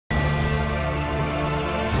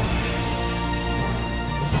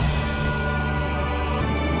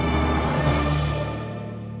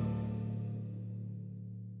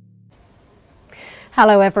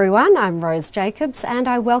Hello everyone, I'm Rose Jacobs and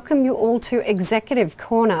I welcome you all to Executive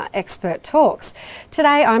Corner Expert Talks.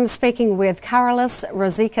 Today I'm speaking with Karolis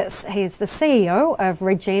Rosickas. He's the CEO of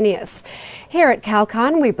Regeneus. Here at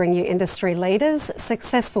Kalkine we bring you industry leaders,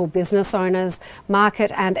 successful business owners,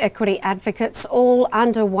 market and equity advocates all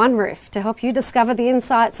under one roof to help you discover the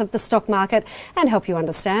insights of the stock market and help you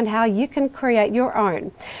understand how you can create your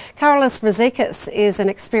own. Karolis Rosickas is an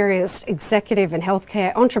experienced executive and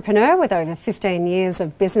healthcare entrepreneur with over 15 years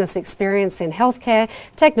of business experience in healthcare,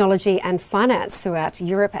 technology and finance throughout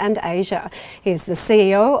Europe and Asia. He's the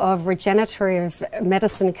CEO of Regenerative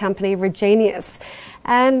Medicine company Regeneus.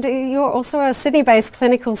 And you're also a Sydney-based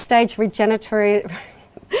clinical stage regenerative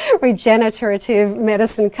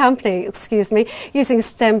medicine company, using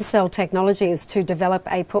stem cell technologies to develop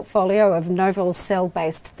a portfolio of novel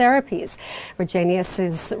cell-based therapies.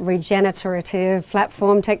 Regeneus's regenerative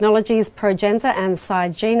platform technologies, Progenza and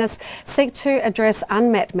Sygenus, seek to address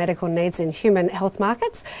unmet medical needs in human health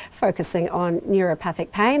markets, focusing on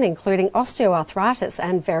neuropathic pain, including osteoarthritis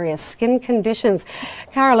and various skin conditions.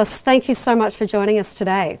 Karolis, thank you so much for joining us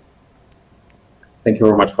today. Thank you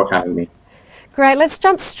very much for having me. Great, let's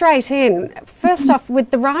jump straight in. First off, with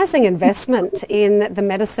the rising investment in the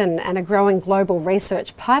medicine and a growing global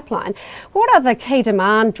research pipeline, what are the key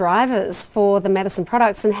demand drivers for the medicine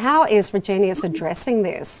products and how is Regeneus addressing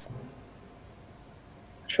this?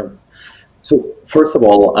 Sure. So first of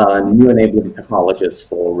all, new enabling technologies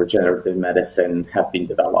for regenerative medicine have been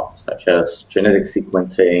developed, such as genetic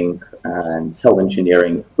sequencing and cell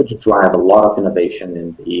engineering, which drive a lot of innovation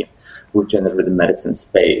in the regenerative medicine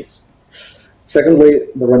space. Secondly,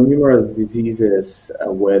 there are numerous diseases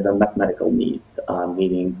with unmet medical need,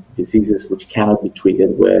 meaning diseases which cannot be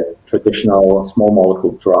treated with traditional small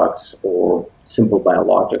molecule drugs or simple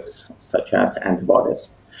biologics, such as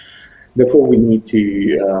antibodies. Therefore, we need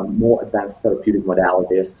to more advanced therapeutic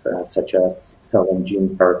modalities, such as cell and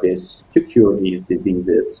gene therapies, to cure these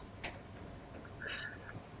diseases.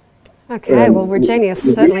 Okay, well, Regeneus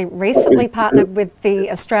certainly recently partnered with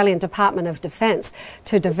the Australian Department of Defence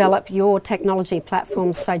to develop your technology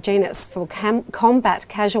platform, Sygenus, for combat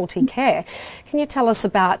casualty care. Can you tell us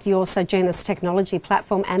about your Sygenus technology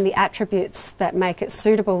platform and the attributes that make it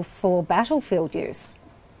suitable for battlefield use?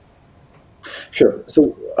 Sure.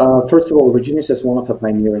 So, first of all, Regeneus is one of the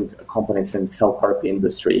pioneering companies in cell therapy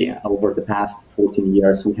industry. Over the past 14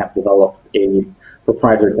 years, we have developed a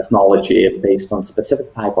proprietary technology based on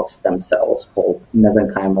specific type of stem cells called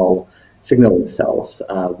mesenchymal signaling cells,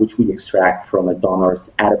 which we extract from a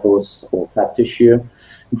donor's adipose or fat tissue,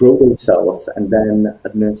 grow those cells, and then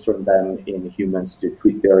administer them in humans to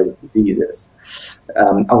treat various diseases.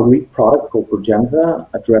 Our lead product, called Progenza,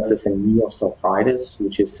 addresses a knee osteoarthritis,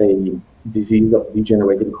 which is a disease of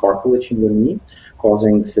degenerating cartilage in your knee,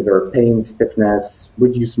 causing severe pain, stiffness,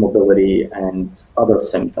 reduced mobility, and other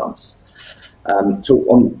symptoms. So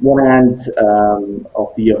on one end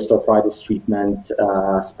of the osteoarthritis treatment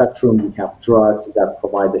spectrum, we have drugs that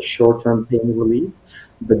provide a short-term pain relief,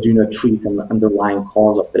 but do not treat an underlying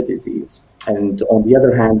cause of the disease. And on the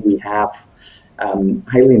other hand, we have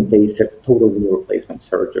highly invasive total knee replacement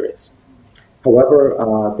surgeries. However,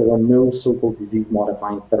 there are no so-called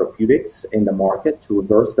disease-modifying therapeutics in the market to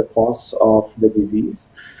reverse the cause of the disease,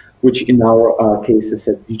 which in our cases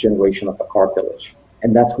is degeneration of the cartilage.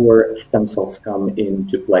 And that's where stem cells come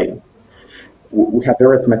into play. We have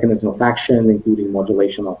various mechanisms of action, including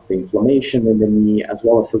modulation of the inflammation in the knee, as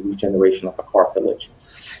well as the regeneration of the cartilage.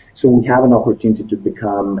 So we have an opportunity to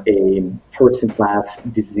become a first-in-class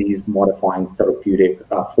disease-modifying therapeutic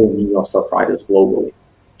for knee osteoarthritis globally.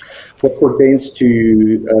 What pertains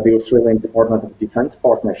to the Australian Department of Defence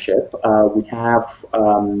partnership, we have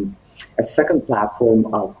a second platform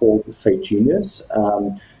called Sygenus,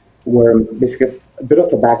 where basically a bit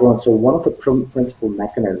of a background. So one of the principal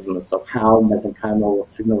mechanisms of how mesenchymal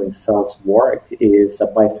signaling cells work is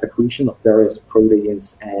by secretion of various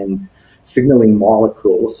proteins and signaling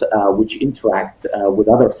molecules which interact with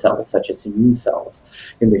other cells, such as immune cells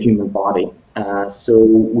in the human body. So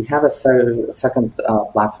we have a second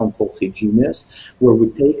platform called Sygenus, where we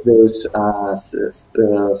take those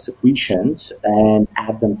secretions and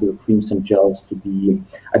add them to the creams and gels to be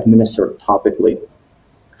administered topically.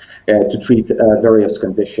 To treat various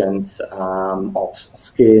conditions of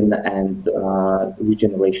skin and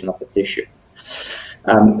regeneration of the tissue.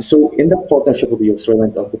 So in the partnership with the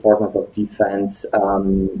Australian Department of Defence,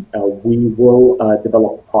 we will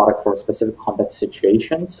develop a product for specific combat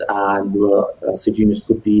situations, and Sygenus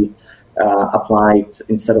could be applied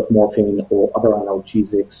instead of morphine or other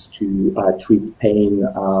analgesics to treat pain,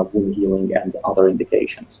 wound healing, and other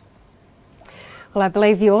indications. Well, I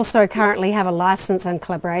believe you also currently have a license and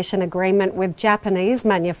collaboration agreement with Japanese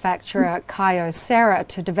manufacturer Kyocera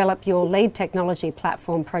to develop your lead technology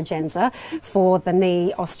platform, Progenza, for the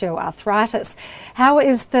knee osteoarthritis. How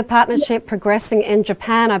is the partnership progressing in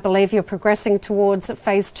Japan? I believe you're progressing towards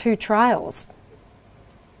phase 2 trials.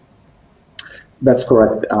 That's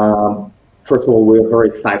correct. First of all, we're very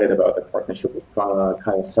excited about the partnership with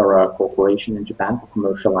Kyocera Corporation in Japan to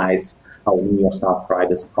commercialize our knee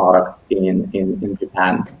osteoarthritis product in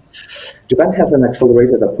Japan. Japan has an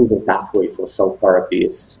accelerated approval pathway for cell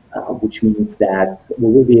therapies, which means that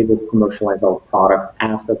we will be able to commercialize our product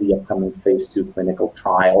after the upcoming phase 2 clinical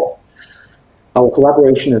trial. Our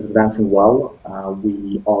collaboration is advancing well.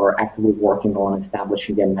 We are actively working on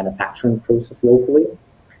establishing a manufacturing process locally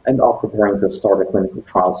and are preparing to start a clinical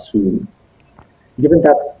trial soon. Given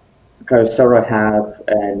that Kyocera have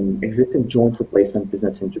an existing joint replacement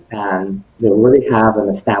business in Japan, they already have an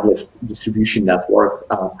established distribution network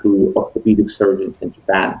through orthopedic surgeons in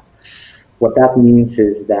Japan. What that means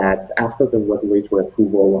is that after the regulatory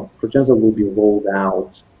approval, Progenza will be rolled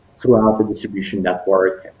out throughout the distribution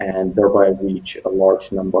network and thereby reach a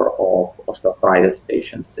large number of osteoarthritis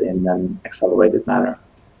patients in an accelerated manner.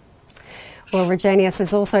 Well, Regeneus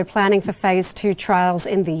is also planning for phase 2 trials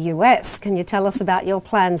in the US. Can you tell us about your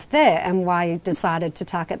plans there and why you decided to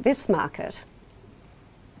target this market?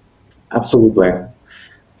 Absolutely.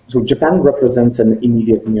 So Japan represents an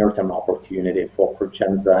immediate near-term opportunity for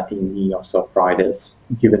Progenza in knee osteoarthritis,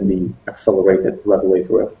 given the accelerated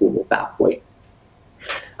regulatory approval pathway.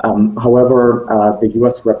 However, the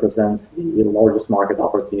US represents the largest market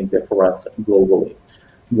opportunity for us globally.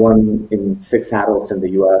 1 in 6 adults in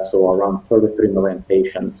the US, or around 33 million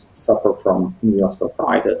patients, suffer from knee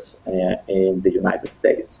osteoarthritis in the United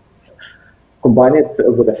States. Combine it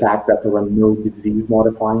with the fact that there are no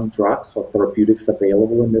disease-modifying drugs or therapeutics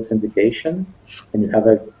available in this indication, and you have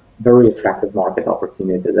a very attractive market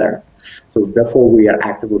opportunity there. So therefore, we are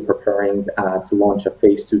actively preparing to launch a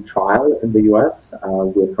phase 2 trial in the US.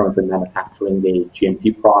 We're currently manufacturing a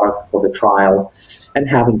GMP product for the trial and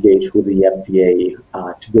have engaged with the FDA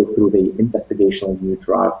to go through the investigational new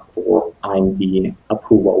drug or IND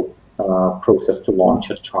approval process to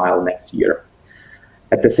launch a trial next year.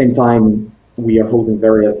 At the same time, we are holding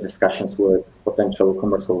various discussions with potential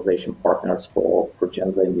commercialization partners for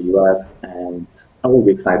Progenza in the US, and I will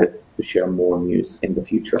be excited to share more news in the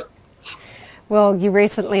future. Well, you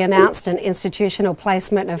recently announced an institutional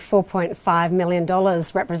placement of $4.5 million,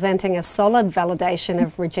 representing a solid validation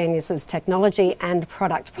of Regeneus' technology and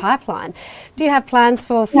product pipeline. Do you have plans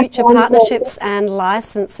for future partnerships and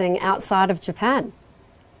licensing outside of Japan?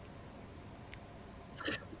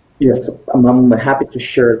 Yes, I'm happy to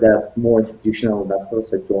share that more institutional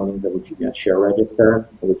investors are joining the Regeneus share register,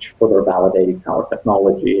 which further validates our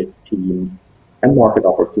technology, team, and market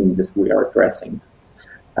opportunities we are addressing.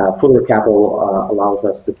 Further capital allows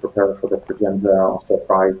us to prepare for the Progenza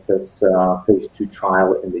osteoarthritis phase 2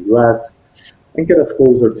 trial in the US and get us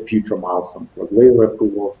closer to future milestones, regulatory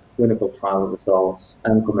approvals, clinical trial results,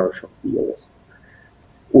 and commercial deals.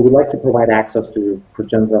 We would like to provide access to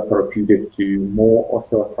Progenza therapeutic to more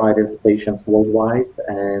osteoarthritis patients worldwide,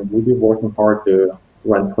 and we'll be working hard to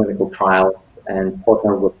run clinical trials and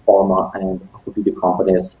partner with pharma and orthopedic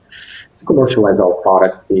companies to commercialize our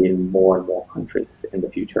product in more and more countries in the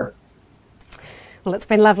future. Well, it's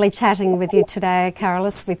been lovely chatting with you today,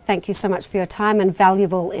 Karolis. We thank you so much for your time and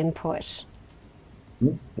valuable input.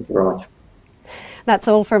 Thank you very much. That's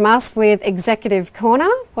all from us with Executive Corner.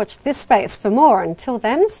 Watch this space for more. Until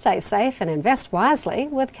then, stay safe and invest wisely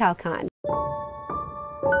with Kalkine.